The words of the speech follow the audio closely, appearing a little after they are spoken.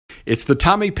It's the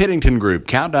Tommy Pittington Group.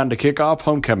 Countdown to kickoff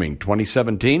homecoming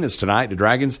 2017 is tonight. The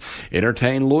Dragons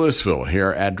entertain Louisville here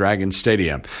at Dragon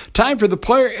Stadium. Time for the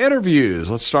player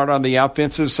interviews. Let's start on the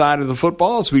offensive side of the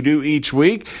football as we do each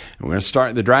week. We're going to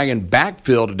start in the Dragon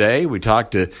backfield today. We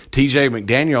talked to TJ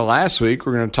McDaniel last week.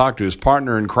 We're going to talk to his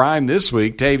partner in crime this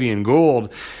week, Tavian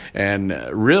Gould. And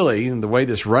really, the way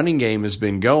this running game has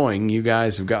been going, you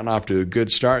guys have gotten off to a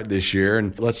good start this year.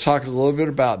 And let's talk a little bit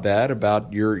about that,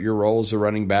 about your role as a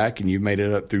running back, and you've made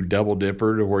it up through Double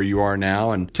Dipper to where you are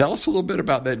now. And tell us a little bit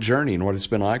about that journey and what it's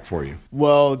been like for you.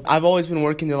 Well, I've always been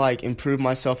working to improve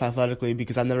myself athletically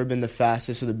because I've never been the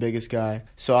fastest or the biggest guy.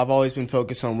 So I've always been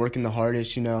focused on working the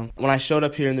hardest, When I showed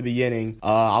up here in the beginning,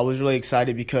 I was really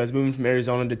excited because moving from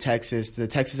Arizona to Texas, the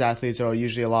Texas athletes are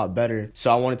usually a lot better.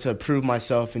 So I wanted to prove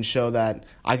myself and show that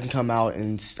I can come out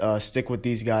and stick with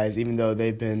these guys, even though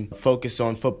they've been focused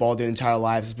on football their entire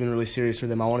lives. It's been really serious for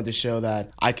them. I wanted to show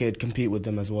that I could compete with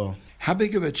them as well. How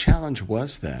big of a challenge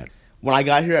was that? When I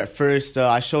got here at first,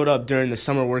 I showed up during the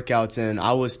summer workouts, and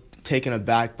I was taken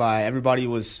aback by everybody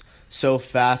was so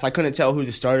fast. I couldn't tell who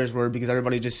the starters were because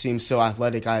everybody just seemed so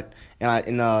athletic.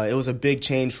 It was a big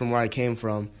change from where I came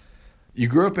from. You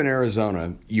grew up in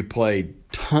Arizona. You played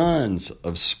tons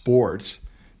of sports.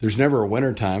 There's never a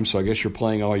winter time, so I guess you're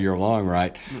playing all year long,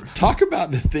 right? Talk about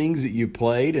the things that you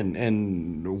played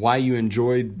and why you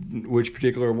enjoyed which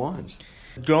particular ones.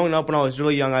 Growing up when I was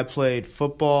really young, I played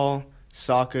football,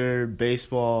 soccer,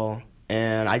 baseball,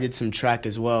 and I did some track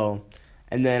as well.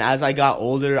 And then as I got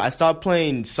older, I stopped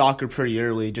playing soccer pretty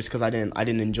early just because I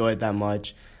didn't enjoy it that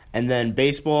much. And then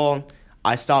baseball,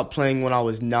 I stopped playing when I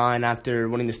was 9 after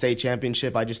winning the state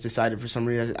championship. I just decided for some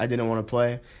reason I didn't want to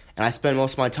play. And I spent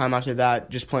most of my time after that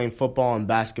just playing football and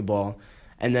basketball.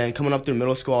 And then coming up through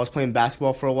middle school, I was playing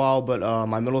basketball for a while, but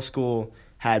my middle school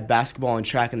had basketball and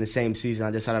track in the same season.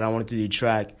 I decided I wanted to do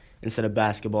track instead of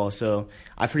basketball. So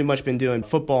I've pretty much been doing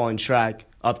football and track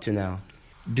up to now.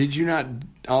 Did you not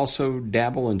also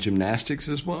dabble in gymnastics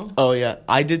as well? Oh, yeah.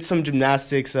 I did some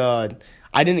gymnastics. I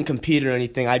didn't compete or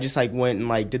anything. I just went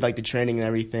and did the training and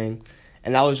everything.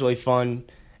 And that was really fun.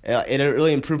 It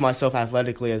really improved myself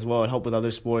athletically as well. It helped with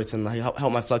other sports and helped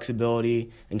my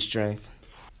flexibility and strength.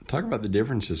 Talk about the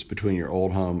differences between your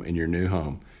old home and your new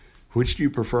home. Which do you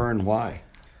prefer and why?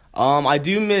 I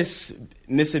do miss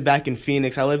it back in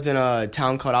Phoenix. I lived in a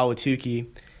town called Ahwatukee,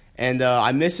 and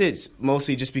I miss it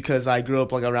mostly just because I grew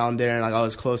up around there and I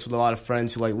was close with a lot of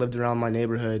friends who lived around my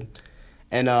neighborhood.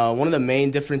 And one of the main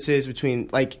differences between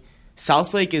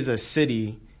Southlake is a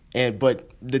city, but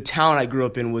the town I grew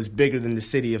up in was bigger than the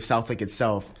city of Southlake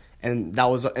itself. And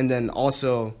then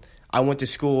also I went to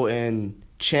school in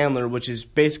Chandler, which is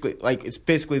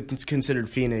basically considered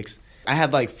Phoenix. I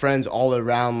had friends all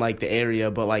around the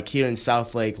area, but here in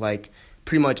Southlake,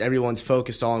 pretty much everyone's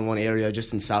focused all in one area,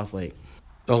 just in Southlake.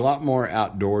 A lot more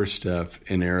outdoor stuff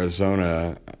in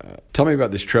Arizona. Tell me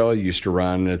about this trail you used to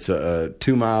run. It's a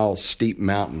 2-mile steep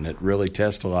mountain that really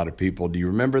tests a lot of people. Do you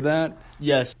remember that?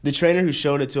 Yes. The trainer who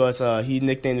showed it to us, he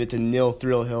nicknamed it the Nil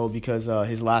Thrill Hill because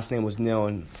his last name was Nil,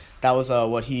 and that was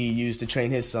what he used to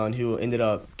train his son, who ended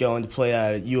up going to play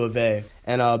at U of A.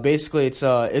 And basically, it's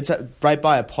right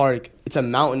by a park. It's a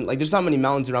mountain. There's not many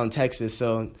mountains around Texas,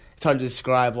 so it's hard to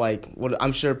describe. What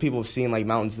I'm sure people have seen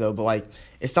mountains though, but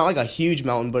it's not a huge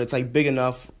mountain, but it's big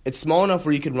enough. It's small enough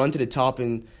where you could run to the top,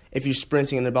 and if you're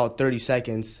sprinting in about 30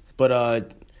 seconds. But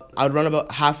I would run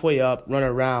about halfway up, run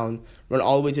around, run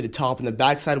all the way to the top, and the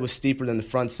backside was steeper than the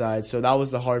front side, so that was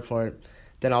the hard part.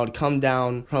 Then I would come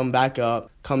down, come back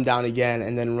up, come down again,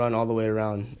 and then run all the way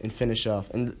around and finish off.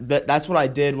 And that's what I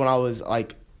did when I was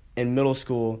in middle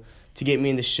school to get me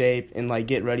into shape and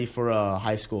get ready for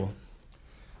high school.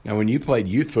 Now, when you played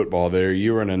youth football there,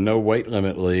 you were in a no-weight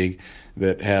limit league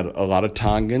that had a lot of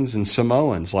Tongans and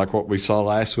Samoans, like what we saw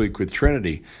last week with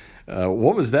Trinity.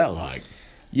 What was that like?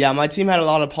 Yeah, my team had a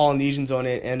lot of Polynesians on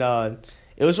it, and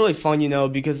it was really fun,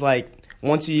 because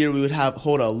once a year we would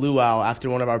hold a luau after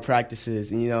one of our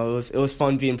practices, and it was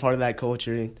fun being part of that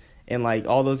culture. And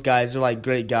all those guys, they're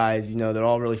great guys. They're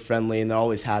all really friendly and they're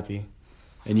always happy.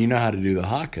 And you know how to do the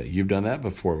haka. You've done that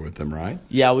before with them, right?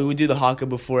 Yeah, we would do the haka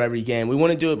before every game. We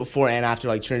want to do it before and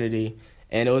after Trinity.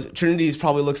 And Trinity's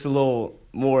probably looks a little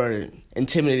more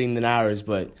intimidating than ours,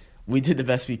 but we did the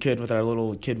best we could with our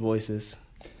little kid voices.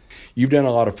 You've done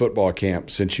a lot of football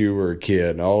camps since you were a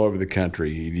kid all over the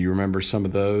country. Do you remember some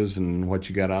of those and what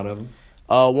you got out of them?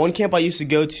 One camp I used to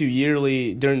go to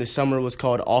yearly during the summer was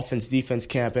called Offense-Defense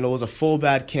Camp, and it was a full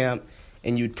bad camp,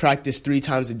 and you'd practice 3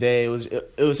 times a day.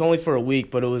 It was only for a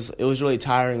week, but it was really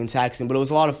tiring and taxing. But it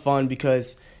was a lot of fun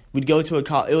because we'd go to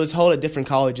it was held at different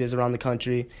colleges around the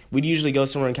country. We'd usually go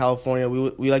somewhere in California.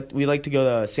 We like to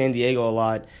go to San Diego a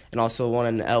lot, and also one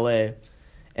in LA.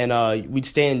 And we'd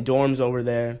stay in dorms over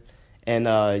there,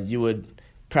 and you would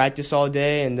practice all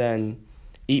day and then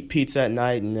eat pizza at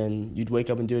night, and then you'd wake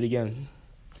up and do it again.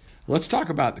 Let's talk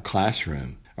about the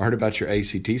classroom. I heard about your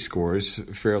ACT scores,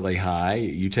 fairly high.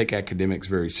 You take academics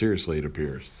very seriously, it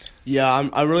appears. Yeah,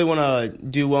 I really want to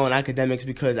do well in academics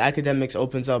because academics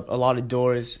opens up a lot of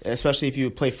doors, especially if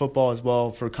you play football as well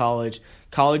for college.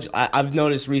 I've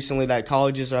noticed recently that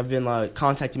colleges have been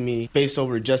contacting me based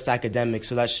over just academics,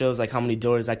 so that shows how many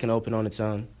doors that can open on its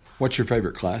own. What's your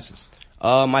favorite classes?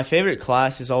 My favorite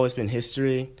class has always been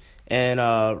history, and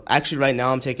actually right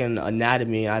now I'm taking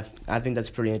anatomy. I think that's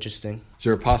pretty interesting. Is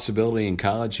there a possibility in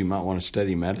college you might want to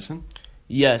study medicine?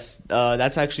 Yes,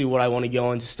 that's actually what I want to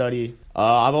go into study.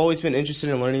 I've always been interested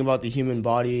in learning about the human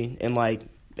body, and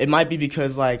it might be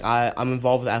because I'm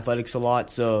involved with athletics a lot,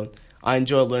 so I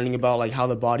enjoy learning about how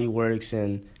the body works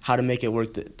and how to make it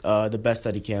work the best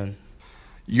that it can.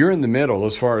 You're in the middle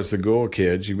as far as the Gould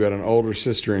kids. You've got an older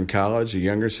sister in college, a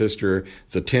younger sister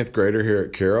is a 10th grader here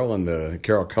at Carroll in the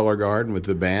Carroll Color Garden with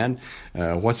the band.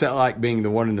 What's that like being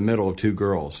the one in the middle of two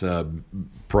girls?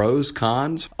 Pros,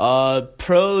 cons?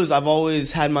 Pros, I've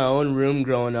always had my own room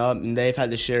growing up, and they've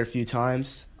had to share a few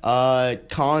times.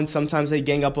 Cons, sometimes they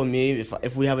gang up on me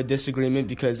if we have a disagreement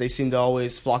because they seem to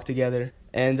always flock together.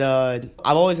 And I've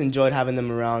always enjoyed having them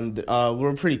around.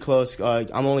 We're pretty close.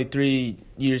 I'm only 3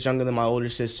 years younger than my older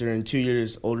sister and 2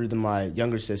 years older than my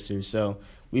younger sister. So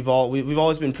we've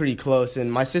always been pretty close.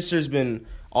 And my sister's been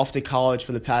off to college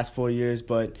for the past 4 years,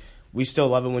 but we still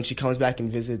love it when she comes back and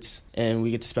visits, and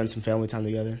we get to spend some family time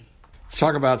together. Let's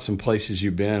talk about some places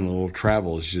you've been, a little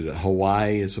travels.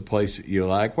 Hawaii is a place that you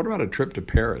like. What about a trip to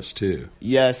Paris, too?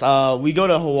 Yes, we go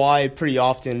to Hawaii pretty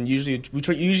often. Usually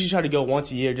try to go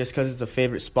once a year just because it's a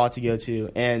favorite spot to go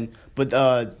to.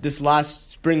 But this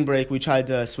last spring break, we tried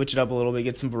to switch it up a little bit,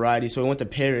 get some variety, so we went to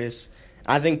Paris.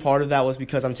 I think part of that was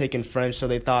because I'm taking French, so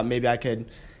they thought maybe I could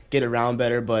get around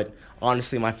better, but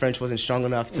honestly, my French wasn't strong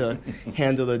enough to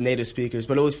handle the native speakers.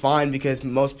 But it was fine because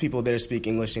most people there speak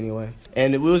English anyway.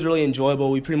 And it was really enjoyable.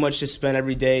 We pretty much just spent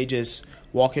every day just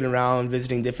walking around,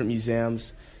 visiting different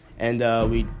museums. And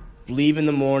we'd leave in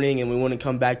the morning, and we wouldn't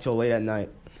come back till late at night.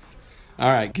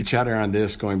 All right, get you out there on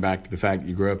this, going back to the fact that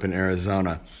you grew up in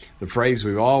Arizona. The phrase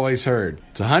we've always heard,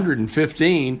 it's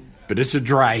 115, but it's a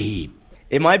dry heat.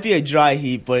 It might be a dry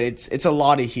heat, but it's a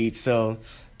lot of heat, so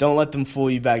don't let them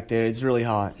fool you back there. It's really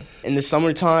hot. In the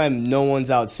summertime, no one's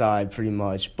outside pretty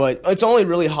much. But it's only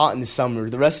really hot in the summer.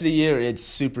 The rest of the year, it's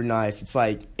super nice. It's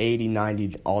 80,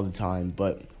 90 all the time.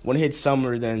 But when it hits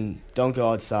summer, then don't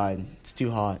go outside. It's too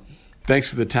hot. Thanks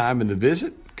for the time and the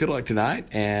visit. Good luck tonight,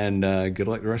 and good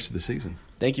luck the rest of the season.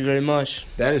 Thank you very much.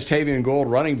 That is Tavian Gould,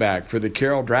 running back for the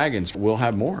Carroll Dragons. We'll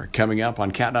have more coming up on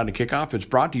Countdown to Kickoff. It's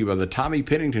brought to you by the Tommy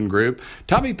Pennington Group.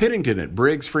 Tommy Pennington at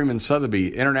Briggs Freeman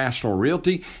Sotheby International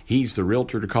Realty. He's the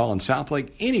realtor to call in Southlake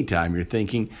anytime you're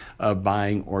thinking of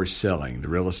buying or selling. The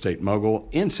real estate mogul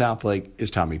in Southlake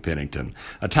is Tommy Pennington.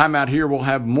 A timeout here. We'll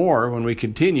have more when we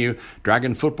continue.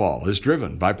 Dragon football is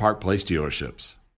driven by Park Place dealerships.